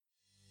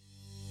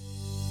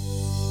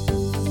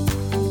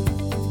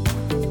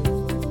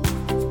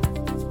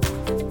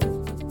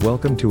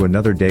Welcome to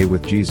another day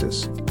with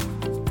Jesus,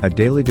 a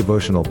daily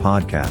devotional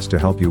podcast to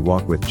help you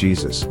walk with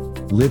Jesus,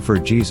 live for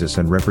Jesus,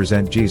 and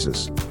represent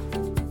Jesus.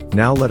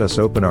 Now let us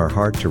open our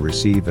heart to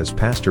receive as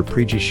Pastor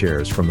Preji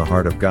shares from the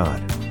heart of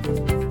God.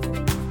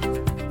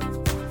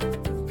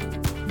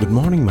 Good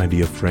morning, my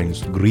dear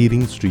friends.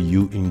 Greetings to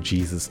you in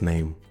Jesus'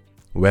 name.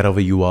 Wherever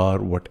you are,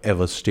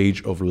 whatever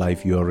stage of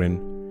life you are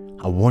in,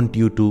 I want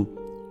you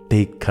to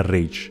take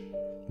courage.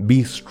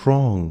 Be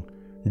strong.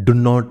 Do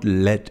not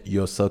let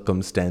your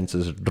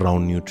circumstances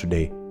drown you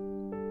today,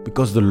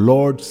 because the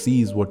Lord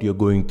sees what you're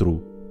going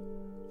through.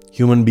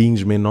 Human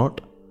beings may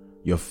not,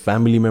 your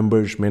family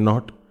members may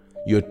not,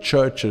 your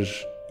churches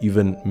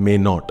even may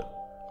not,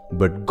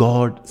 but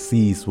God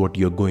sees what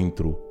you're going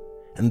through.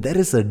 And there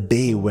is a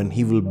day when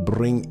He will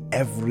bring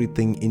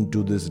everything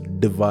into this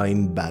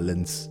divine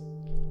balance.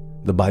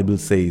 The Bible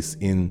says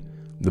in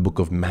the book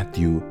of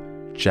Matthew,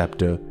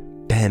 chapter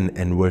 10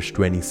 and verse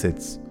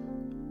 26,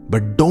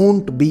 "But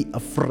don't be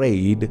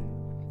afraid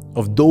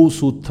of those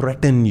who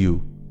threaten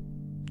you,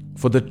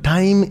 for the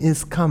time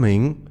is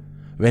coming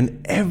when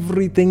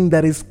everything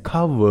that is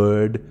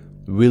covered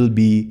will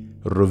be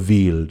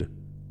revealed,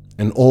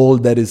 and all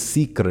that is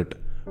secret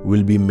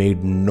will be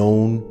made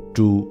known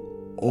to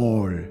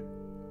all."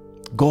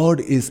 God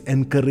is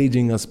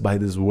encouraging us by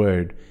this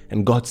word,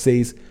 and God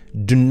says,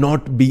 do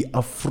not be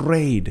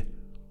afraid,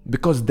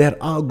 because there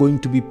are going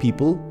to be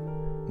people,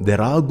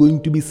 there are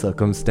going to be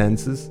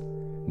circumstances,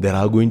 there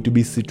are going to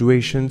be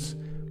situations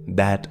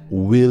that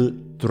will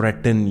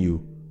threaten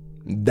you,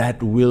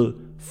 that will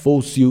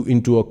force you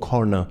into a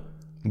corner,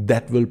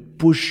 that will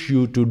push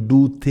you to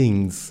do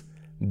things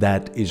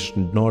that is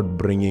not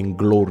bringing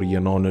glory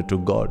and honor to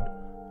God.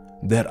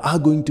 There are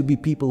going to be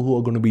people who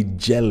are going to be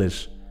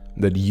jealous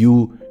that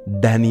you,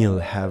 Daniel,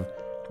 have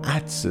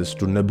access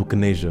to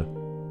Nebuchadnezzar.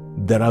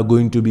 There are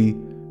going to be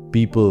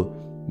people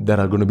that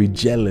are going to be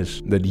jealous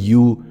that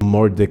you,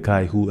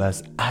 Mordecai, who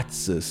has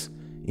access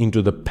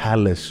into the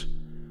palace.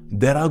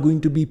 There are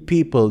going to be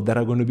people that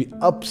are going to be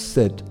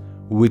upset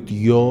with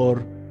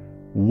your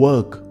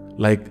work,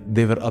 like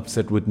they were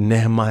upset with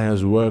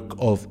Nehemiah's work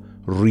of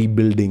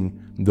rebuilding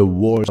the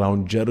wall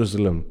around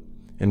Jerusalem.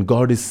 And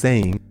God is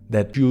saying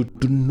that you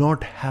do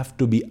not have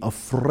to be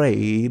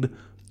afraid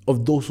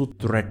of those who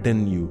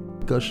threaten you,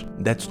 because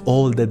that's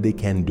all that they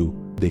can do.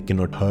 They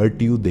cannot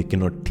hurt you, they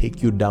cannot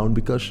take you down,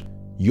 because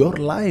your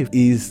life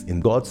is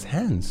in God's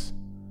hands.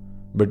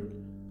 But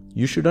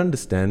you should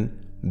understand,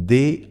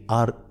 they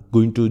are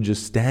going to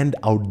just stand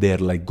out there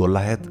like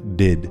Goliath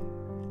did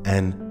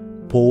and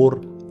pour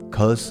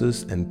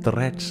curses and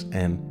threats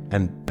and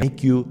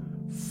make you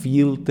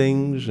feel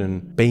things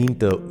and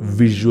paint a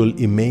visual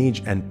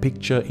image and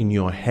picture in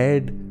your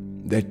head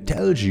that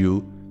tells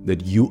you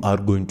that you are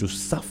going to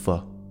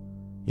suffer.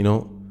 You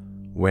know,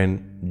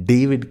 when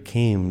David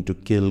came to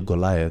kill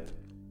Goliath,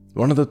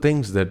 one of the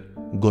things that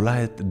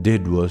Goliath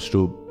did was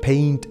to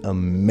paint a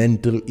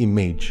mental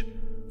image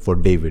for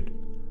David.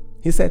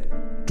 He said,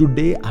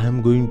 "Today I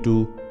am going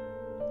to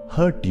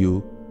hurt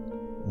you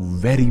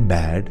very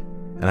bad,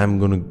 and I'm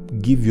going to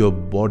give your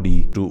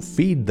body to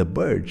feed the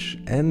birds."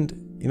 And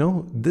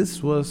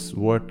this was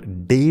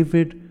what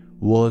David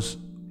was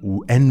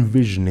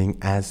envisioning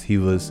as he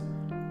was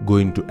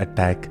going to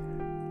attack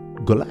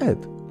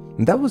Goliath.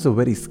 And that was a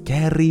very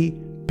scary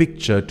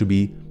picture to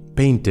be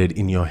painted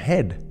in your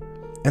head.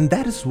 And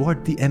that is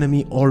what the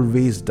enemy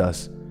always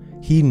does.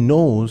 He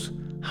knows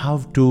how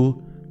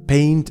to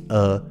paint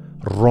a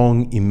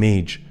wrong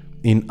image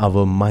in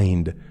our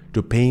mind,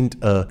 to paint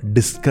a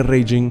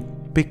discouraging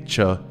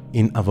picture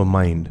in our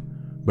mind.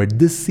 But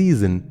this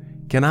season,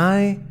 can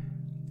I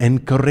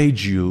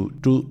encourage you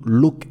to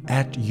look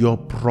at your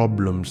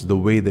problems the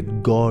way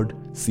that God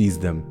sees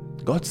them?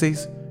 God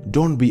says,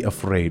 don't be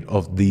afraid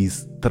of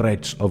these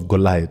threats of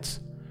Goliaths.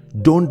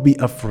 Don't be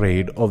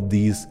afraid of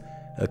these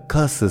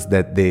curses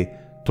that they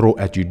throw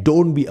at you.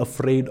 Don't be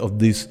afraid of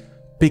these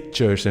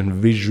pictures and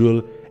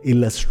visual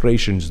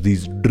illustrations,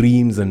 these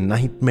dreams and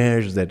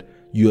nightmares that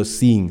you are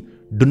seeing.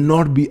 Do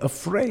not be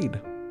afraid,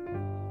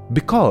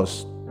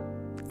 because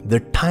the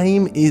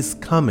time is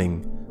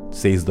coming,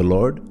 says the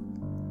Lord,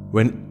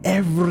 when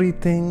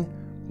everything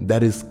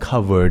that is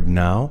covered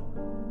now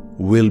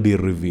will be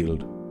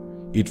revealed.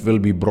 It will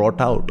be brought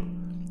out.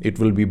 It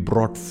will be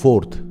brought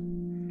forth.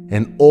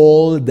 And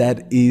all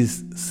that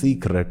is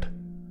secret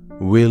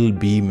will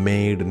be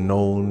made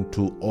known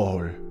to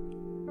all.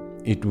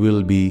 It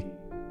will be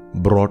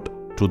brought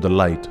to the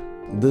light.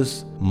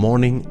 This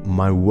morning,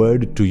 my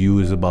word to you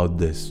is about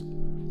this.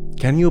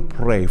 Can you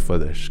pray for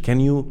this? Can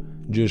you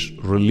just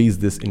release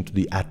this into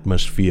the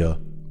atmosphere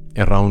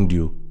around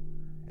you,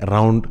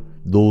 around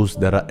those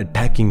that are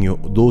attacking you,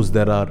 those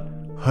that are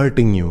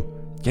hurting you?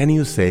 Can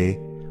you say,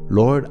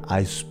 Lord,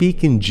 I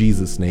speak in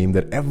Jesus' name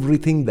that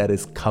everything that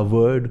is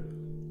covered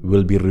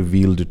will be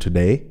revealed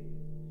today.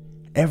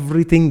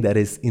 Everything that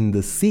is in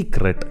the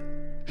secret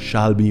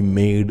shall be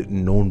made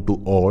known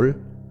to all.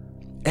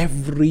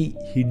 Every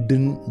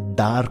hidden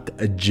dark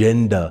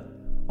agenda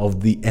of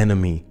the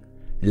enemy,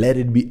 let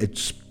it be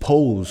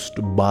exposed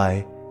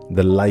by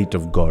the light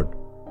of God.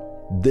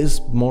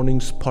 This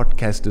morning's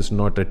podcast is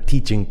not a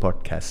teaching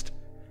podcast.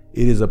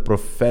 It is a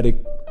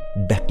prophetic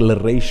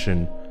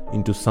declaration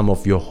into some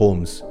of your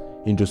homes,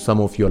 into some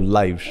of your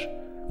lives,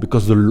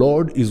 because the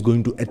Lord is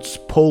going to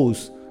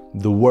expose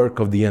the work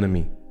of the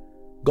enemy.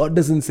 God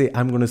doesn't say,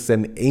 I'm going to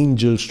send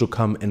angels to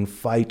come and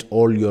fight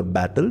all your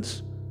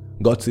battles.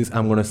 God says,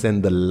 I'm going to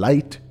send the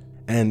light,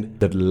 and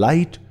that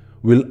light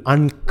will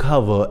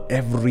uncover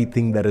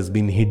everything that has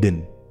been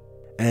hidden.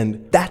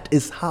 And that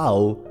is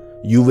how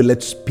you will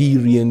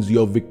experience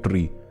your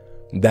victory.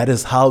 That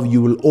is how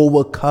you will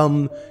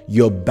overcome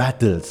your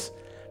battles.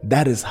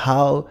 That is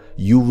how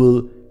you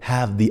will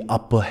have the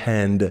upper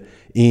hand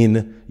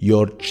in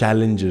your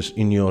challenges,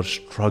 in your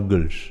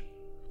struggles.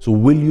 So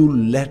will you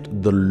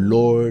let the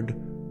Lord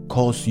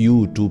cause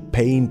you to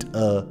paint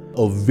a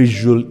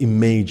visual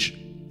image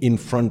in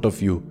front of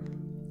you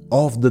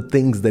of the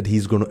things that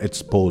He's going to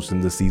expose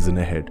in the season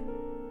ahead?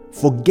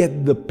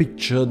 Forget the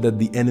picture that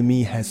the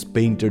enemy has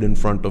painted in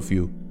front of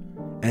you.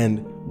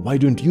 And why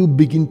don't you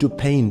begin to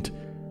paint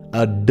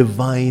a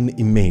divine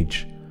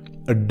image,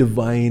 a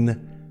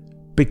divine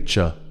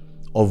picture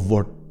of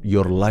what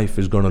your life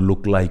is going to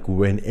look like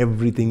when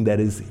everything that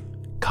is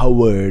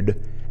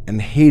covered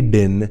and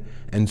hidden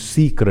and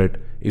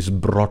secret is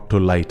brought to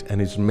light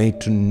and is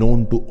made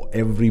known to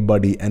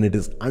everybody, and it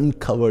is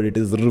uncovered, it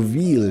is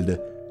revealed,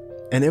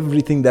 and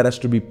everything that has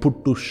to be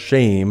put to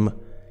shame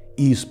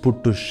is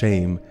put to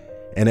shame,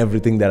 and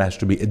everything that has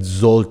to be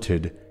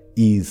exalted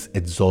is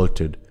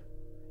exalted.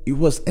 It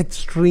was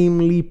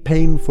extremely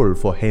painful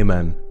for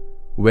Haman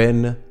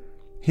when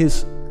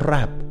his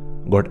trap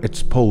got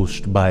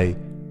exposed by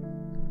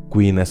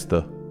Queen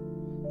Esther.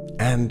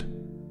 And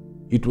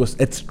it was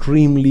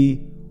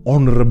extremely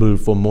honorable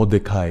for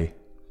Mordecai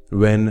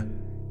when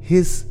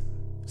his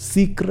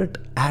secret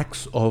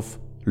acts of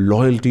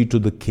loyalty to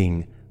the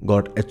king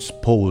got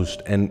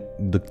exposed and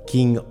the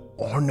king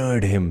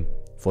honored him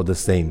for the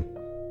same.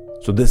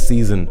 So this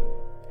season,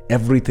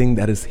 everything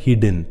that is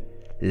hidden,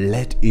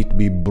 let it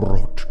be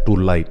brought to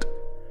light.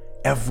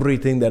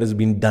 Everything that has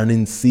been done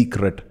in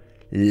secret,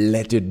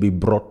 let it be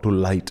brought to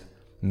light.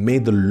 May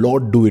the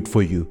Lord do it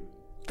for you.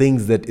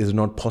 Things that is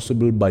not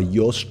possible by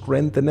your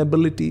strength and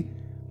ability,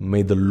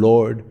 may the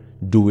Lord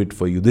do it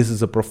for you. This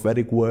is a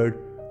prophetic word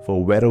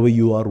for wherever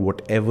you are,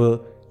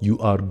 whatever you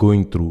are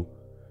going through.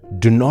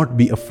 Do not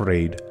be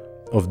afraid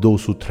of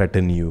those who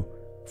threaten you,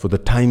 for the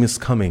time is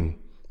coming,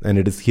 and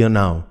it is here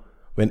now,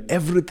 when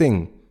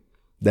everything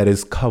that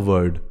is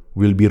covered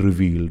will be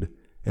revealed,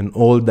 and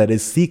all that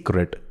is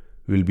secret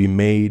will be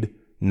made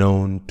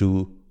known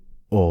to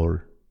all.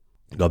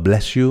 God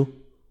bless you.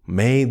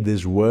 May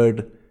this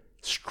word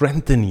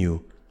strengthen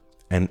you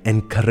and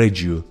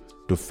encourage you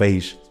to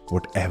face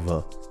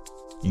whatever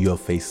you're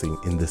facing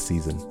in this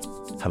season.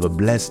 Have a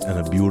blessed and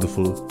a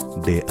beautiful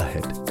day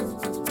ahead.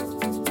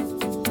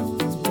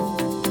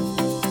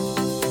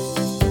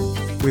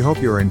 We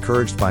hope you are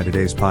encouraged by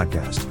today's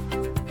podcast.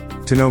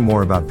 To know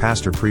more about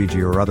Pastor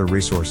Preji or other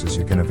resources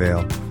you can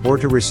avail, or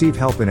to receive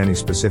help in any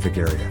specific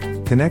area,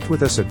 connect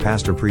with us at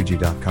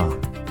pastorpreji.com.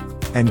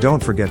 And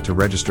don't forget to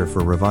register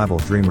for Revival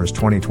Dreamers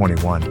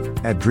 2021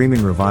 at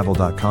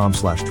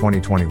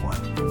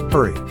dreamingrevival.com/2021.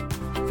 Hurry!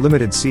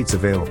 Limited seats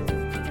available.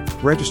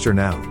 Register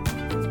now.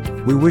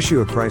 We wish you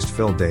a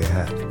Christ-filled day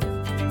ahead.